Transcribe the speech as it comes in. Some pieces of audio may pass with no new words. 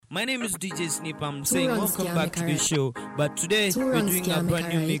My name is DJ Snip. I'm saying welcome back to the show. But today we're doing a brand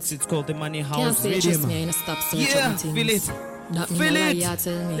new mix. It's called the Money House Rhythm. Yeah, feel it. Feel it.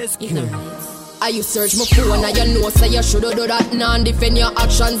 Let's go. I you search my phone and you know say you shoulda do that. Nah, defend your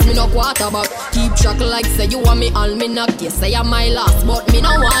actions, me no quarterback. Keep track like say you want me all me knock. You say you're my last, but me no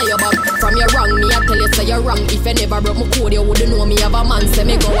want you back. From your wrong, me I tell you say you're wrong. If you never broke my code, you wouldn't know me have a man. Say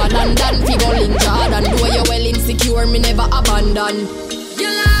me go a London, fi go link Jordan. Though you well insecure, me never abandon. You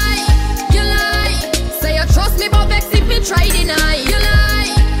lie, say you trust me, but vex if me try deny. You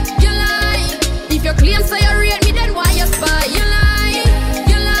lie, if you claim say you rate me, then why you spy? You lie.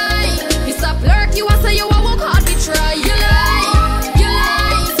 Lurk, you a say you a work hard to try. You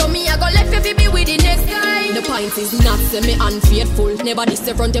lie. So me I go left you be with the next guy. The point is not say me unfaithful. Never this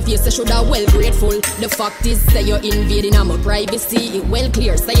the front of you say shoulda well grateful. The fact is say you're invading on my privacy. It well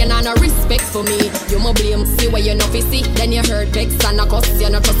clear say you not no respect for me. You mo blame see where you no fi see. Then you hurt vex and a cuss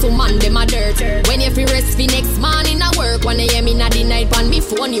you not trust man them a dirt. When you fi rest fi next morning a work. When you hear me na the night pan me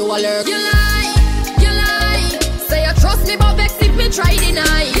phone you alert. You lie. Say you trust me but vex if me try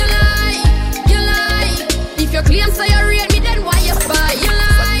deny. You lie. If you claim say you rate me, then why you spy? You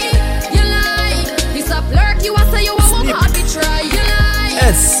lie. This a flirt, you a say you a work hard to try. You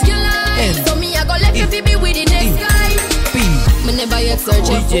lie. So me I go let you be with the next guy. Me never yet search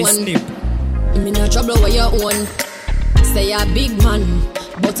your phone. Me no trouble where you own. Say you a big man,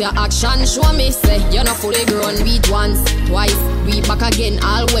 but your action show me say you're not fully grown. Beat once, twice, we back again.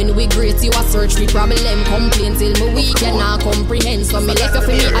 All when we great, you a search for problem, complain till me weak and not comprehend. So me left you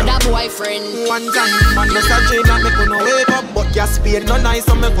for me other boyfriend. One time, man, just a dream that me couldn't wake up, but gas paid no nice,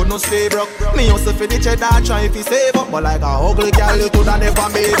 so me couldn't stay broke. Me also for the cheddar try to save up, but like a ugly girl you coulda never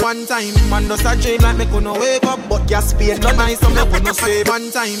made. One time, man, just a dream that me couldn't wake up, but gas paid no nice, so me couldn't stay.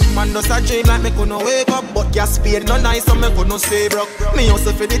 One time, man, just a dream that me couldn't wake up, but gas paid no nice, so me couldn't stay broke. Me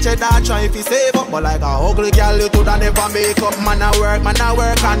also for the cheddar try to save up, but like a ugly girl you coulda never make up. Man I work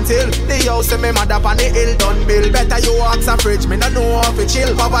until the house and me mother on the hill done bill. Better you ask a fridge, me no know how to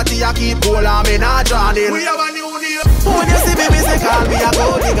chill. Poverty I keep cool and me not drawn in. We have a new name. When you see me say call me a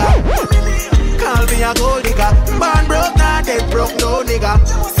gold digger. Call me a gold digger. Born broke, not dead broke, no nigga.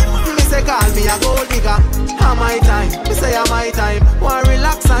 Me say call me a gold digger. How my time? Me say how my time. Want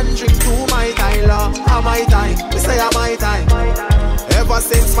relax and drink to my time, love. How my time? Me say how my time. Ever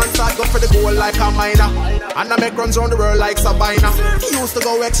since man start go for the goal like a miner, and I make runs round the world like Sabina. He used to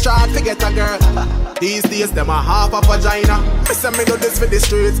go extra hard to get a girl. These days them a half a vagina. Me say me do this for the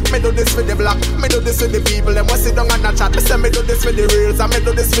streets, me do this for the block, me do this for the people. Them was sit down and a chat. Me say me do this for the reals, and me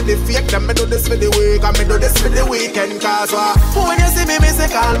do this for the fake. Them me do this for the week, and me do this for the weekend. Cause when you see me say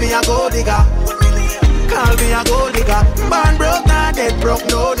call me a gold digger. Call me a gold digger. Born broke, not dead broke,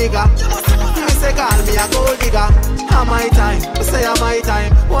 no nigga. Me say call me a gold digger. How my time? Me say how my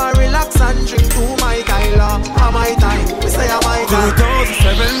time. Want relax and drink to my Tyler. How my time? Me say how my time.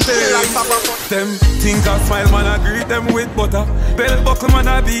 2017. Them think I smile man I greet them with butter. Bell buckle man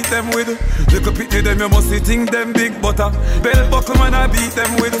I beat them with. Little pitney them you must see think them big butter. Bell buckle man I beat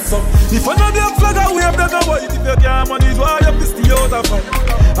them with. So if I know the flag I wave that white. If you can't manage why you have to stay out of fight.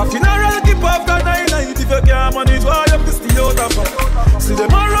 A funeral keep after 9 night. If you can't manage why you have to stay out of fight. See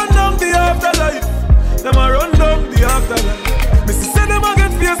them a run down the afterlife. Them a run down the afterlife. Missy say them a get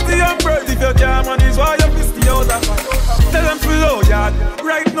feisty and bright. If you can't manage why you have to stay out of fight. Tell them to low yard.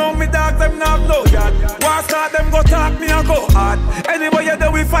 Right now me dog them not low yard. Once start them go talk me and go hard. Anybody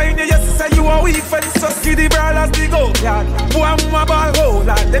that we find you, yes say you a weak fence. Just give the brawlers the go yard. Boy I'm a ball hole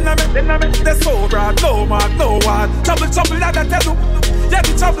lad. Then I make the so broad. No mark, no one. Trouble lad I tell you. Yeah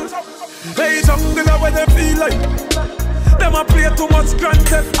the trouble. Hey jungle where they feel like. Them a play too much Grand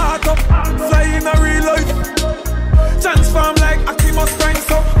Theft Auto. Fly in a real life. Transform like Optimus Prime.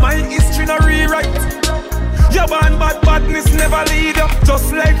 So my history no rewrite. Your badness never lead you.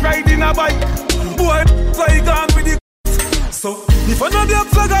 Just like riding a bike. Boy, fly gone with the. So if I know the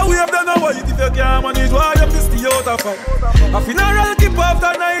flag I wave then a white. If you can't manage why you have to stay out of fight. A funeral keep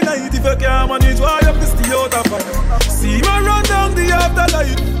after 9 night. If you can't manage why you have to stay out of fight. See me run down the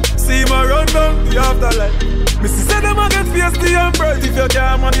afterlife. See me run down the afterlife. Missy say them a get feisty and bright. If you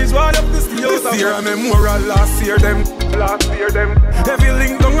can't manage why you have to stay out of fight. This year a memorial, last year them. Every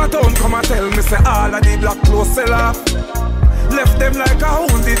link down a town come and tell me say all of the black clothes sell off. Left them like a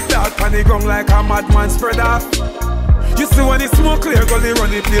hounded dog on the ground like a madman spread off. You see when the smoke clear, go they run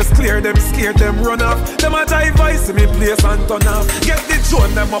the place clear. Them scared, them run off. Them a drive by, see me place and turn off. Get the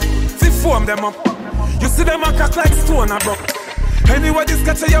drone them up, see form them up. You see them a cock like stone a broke. Anyway this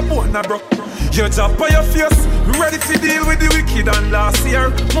catch your bone a broke. You jump on your face, ready to deal with the wicked and last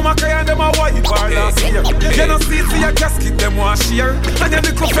year. Mama cry and them a wipe her last year. You don't see your casket them want share. And your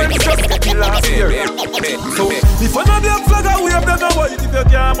little friend here. So if I'm a black flag, I wave that no white. If you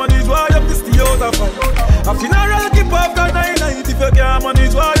can't manage, why you have to stay out of fight? A funeral keep after 9 night. If you can't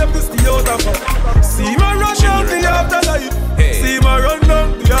manage, why you have to stay out of fight? See my run down the afterlife. See my run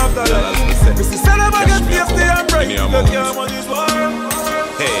down the afterlife. Missy Selma get tasty and bright. If you can't manage, why?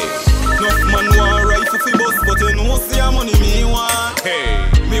 Hey, enough man want rifle fi bus, but you know see a money me want. Hey,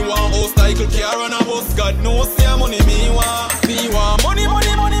 me want house cycle car and a bus. God knows see a money me want. Me want money,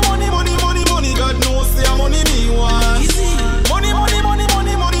 money, money, money, money, money, money. God knows see a money me want. Money, money, money,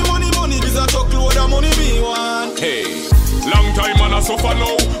 money, money, money, money. This a truckload of money me want. Hey, long time man a suffer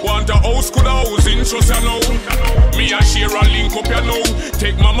now. Want a house, could a house interest ya now. Me and share a link up ya now.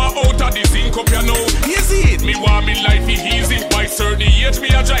 Take mama out of the zinc up ya now. Easy it, me want me life easy. By 30 years me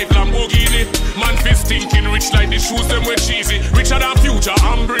a drive Lamborghini. Man fist thinking rich like the shoes them with cheesy. Richer than future,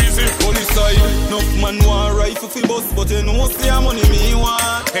 I'm breezy. Police side, enough man want rifle fi bus, but you know see a money me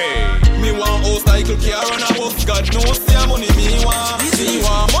want. Hey, me want house cycle car and a bus. God knows see a money me want. Me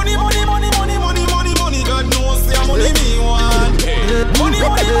want money, money, money, money, money, money, money. God knows see a money me want. Money,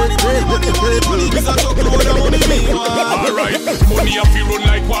 money, money, money, money, money, money. This a truckload of money me want. alright, money a fi run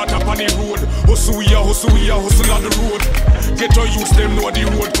like water on the road. Hustle we a hustle on the road. Get your youth them know the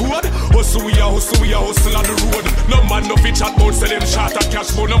road code. Hustle we a hustle on the road. No man no fit chat bout sell them shot a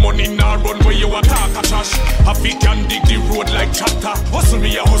cash. But no money nah run where you a talk a trash. A fi can dig the road like tractor. Hustle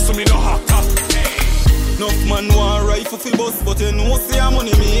me no hacker. Enough man want rifle fi bus, but you know see a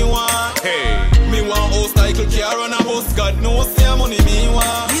money me want. Hey, me want house cycle car and a bus. God knows see a money me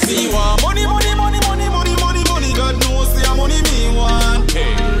want. Me want money, money, money, money, money, money, money. God knows see a money me want.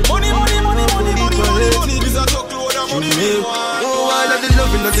 hey, money, money, money, money, money, money, money. This a truckload of money me want. Oh, all of the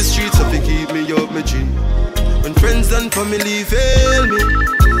loving of the streets have to keep me up my G. When friends and family fail me,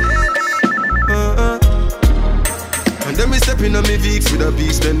 and then me stepping on me Vicks with a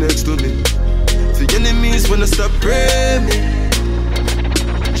beast then next to me. The enemies wanna stop praying me.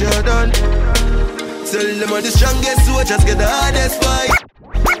 Jordan, tell them I'm the strongest soldiers get the hardest fight.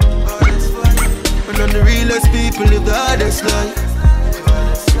 And I'm the realest people live the hardest life.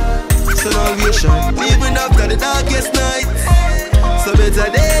 So now we shine, even after the darkest night. So better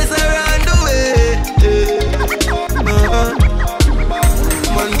days are on the way.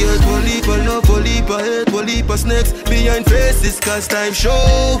 Man get one leap of love, one leap of hate, one leap of snakes behind faces, cause time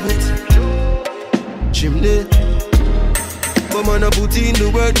show it. Chimney, but man I put in the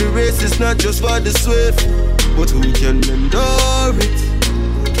work, the race is not just for the swift, but who can endure it?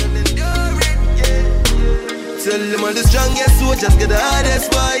 Tell them all the strongest soldiers get the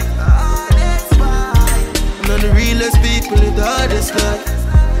hardest fight. And all the realest people live the hardest life.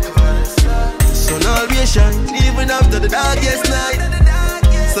 Sun always shine, even after the darkest night.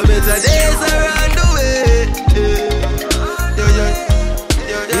 So better days are on the way.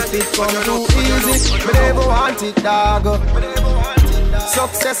 If it come too easy, me never want it, dog.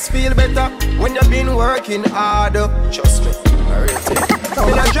 Success feel better when you've been working hard. Trust me, I really think.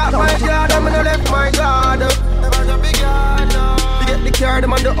 When I drop my guard, I'm gonna left my guard. Never the big yard, no. You get the car,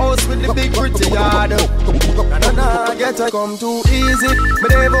 them on the house with the big pretty yard. Nah, get it come too easy, me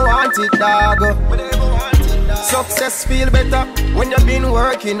never want it, dog. Success feel better when you've been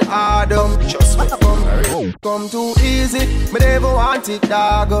working hard. Trust me, come too easy, me never want it,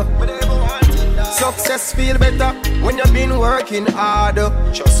 dog. Success feel better when you've been working hard.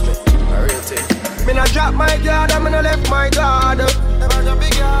 Trust me, I real thing. Me not drop my guard, I'm gonna left my guard. Never the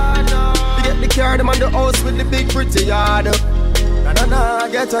big yard, no. You get the car, them on the house with the big pretty yard. Nah,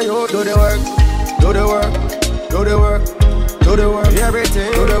 get a you do the work, do the work, do the work, do the work,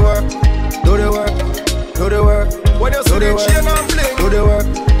 everything, do the work, do the work, do the work. When you see the chain and bling, do the work,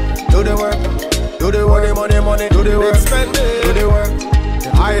 do the work, do the work, money, do the work, spend it, do the work. The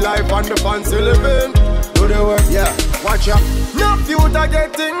high life and the fancy living, do the work, yeah. Watch out, no future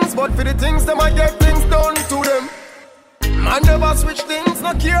get things, but for the things them I get things done to them. Man never switch things,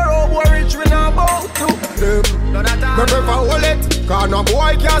 no care how rich we not about to them. Me prefer hold it, cause no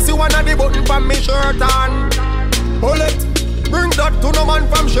boy can't see one of the button from me shirt on. Hold it, bring that to no man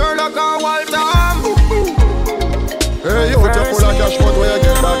from Sherlock or Walter. Hey, you with your full of cash, but where you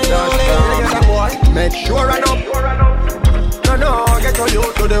get that cash from? Make sure I know. No, get on you,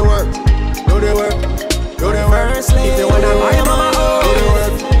 do the work, do the work, do the work. If you wanna buy your mama, do the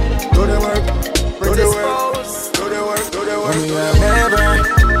work, do the work, do the work, do the work, do the work.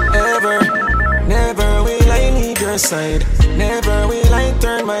 Never will I leave your side. Never will I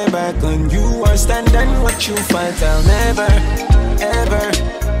turn my back on you or stand and watch you fight. I'll never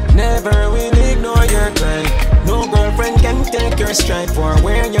will ignore your cry. No girlfriend can can take your stride. For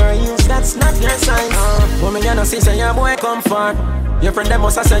wearing your heels, that's not your sign. Woman, you know, see, say your boy come far. Your friend them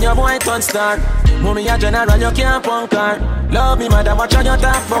must have said your boy turn star. Mommy a general, you can't punk her. Love me, mother, watch how you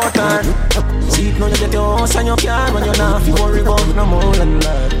talk about her. See it now, you get your house and your car. When you're not, you worry about no more than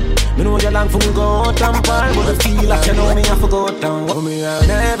that. Me know you long for me go out and bar, but I feel like you know me have to go down. Mommy, I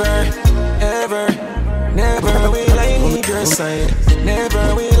never, ever, never will I leave your side.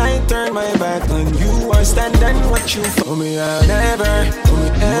 Never will I turn my back when you are standing what you for. Me, I never,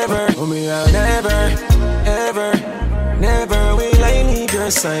 ever, me, I never, ever, never will I leave your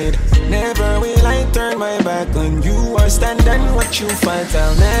side. Never will I turn my back when you are standing what you fight.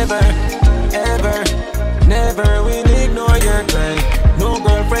 I'll never, ever, never will ignore your cry. No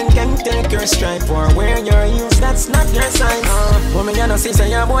girlfriend can take your stride. For wearing your heels, that's not your sign. Mommy, you know, see, say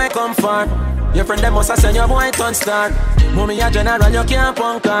your boy come far. Your friend them must have said your boy turn star. Mommy, a general, you can't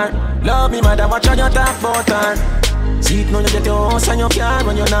punk her. Love me, mother, watch how you talk about her. See it now, you get your house and your car.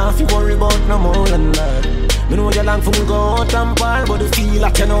 When you're not, you worry about no more than that. Me know you long for me go out and bar, but I feel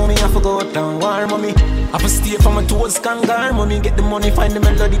like you know me have to go down war, mommy. I have to stay from my toes, kangar, mommy. Get the money, find the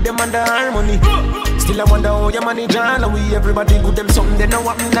melody, them and the harmony. Still I wonder how you manage all of we. Everybody good, them something, they know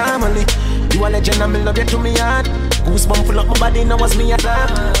what me normally. You a legend and me love you to me heart. Goosebumps full up my body, now was me at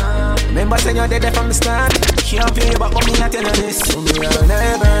that. Remember saying you're dead from the start. Can't feel but me not tell you this. Me I'll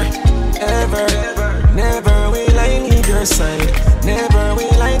never, ever, never will I leave your side. Never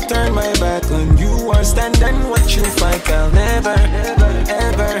will I turn my back when you are standing what you fight. I'll never,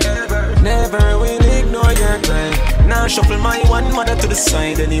 ever, never will ignore your cry. Now shuffle my one mother to the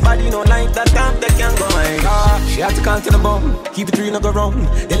side. Anybody know like that time they can go hide. She had to count to the bone, keep it real, no go wrong.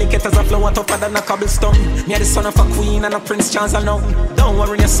 Delicate as a flower, tougher than a cobblestone. Me the son of a queen and a prince Charles alone. Don't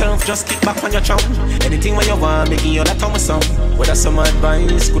worry yourself, just kick back on your throne. Anything when you want, making you that on my song. Whether some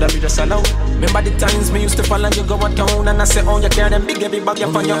advice, could I be just alone? Remember the times me used to fall and you go on town. And I say, oh, you carry them big heavy bag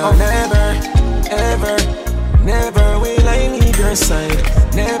up on your own. Never, ever, never will I leave your side.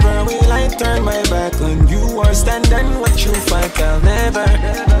 Never will I turn my back when you are standing what you fight. I'll never,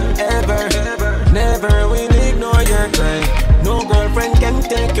 ever, never will ignore your cry. No girlfriend can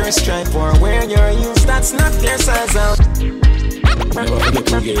take your stride. For wearing your heels, that's not your size out. Never forget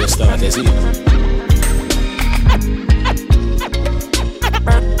to get your start, is it?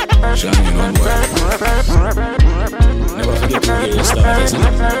 Shining on work. Never forget to get your start, is it?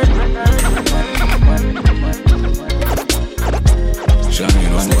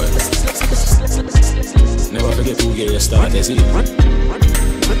 Shining on work. Never forget to get your start, is it?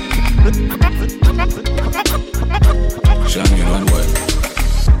 Shining on work.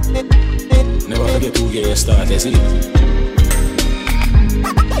 Never forget to get your start, is it?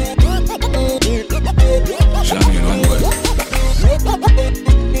 Shining on work.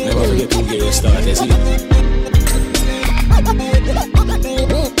 Never forget to get your start, is it?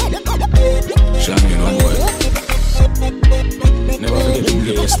 Shining on work. Never forget to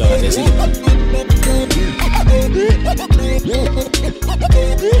get your start, is it?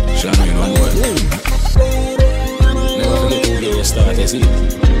 Shining on work. Never forget to get your start, is it?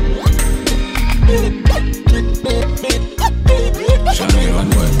 Shining on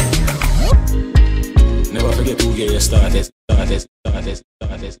work. Never forget to get your start, is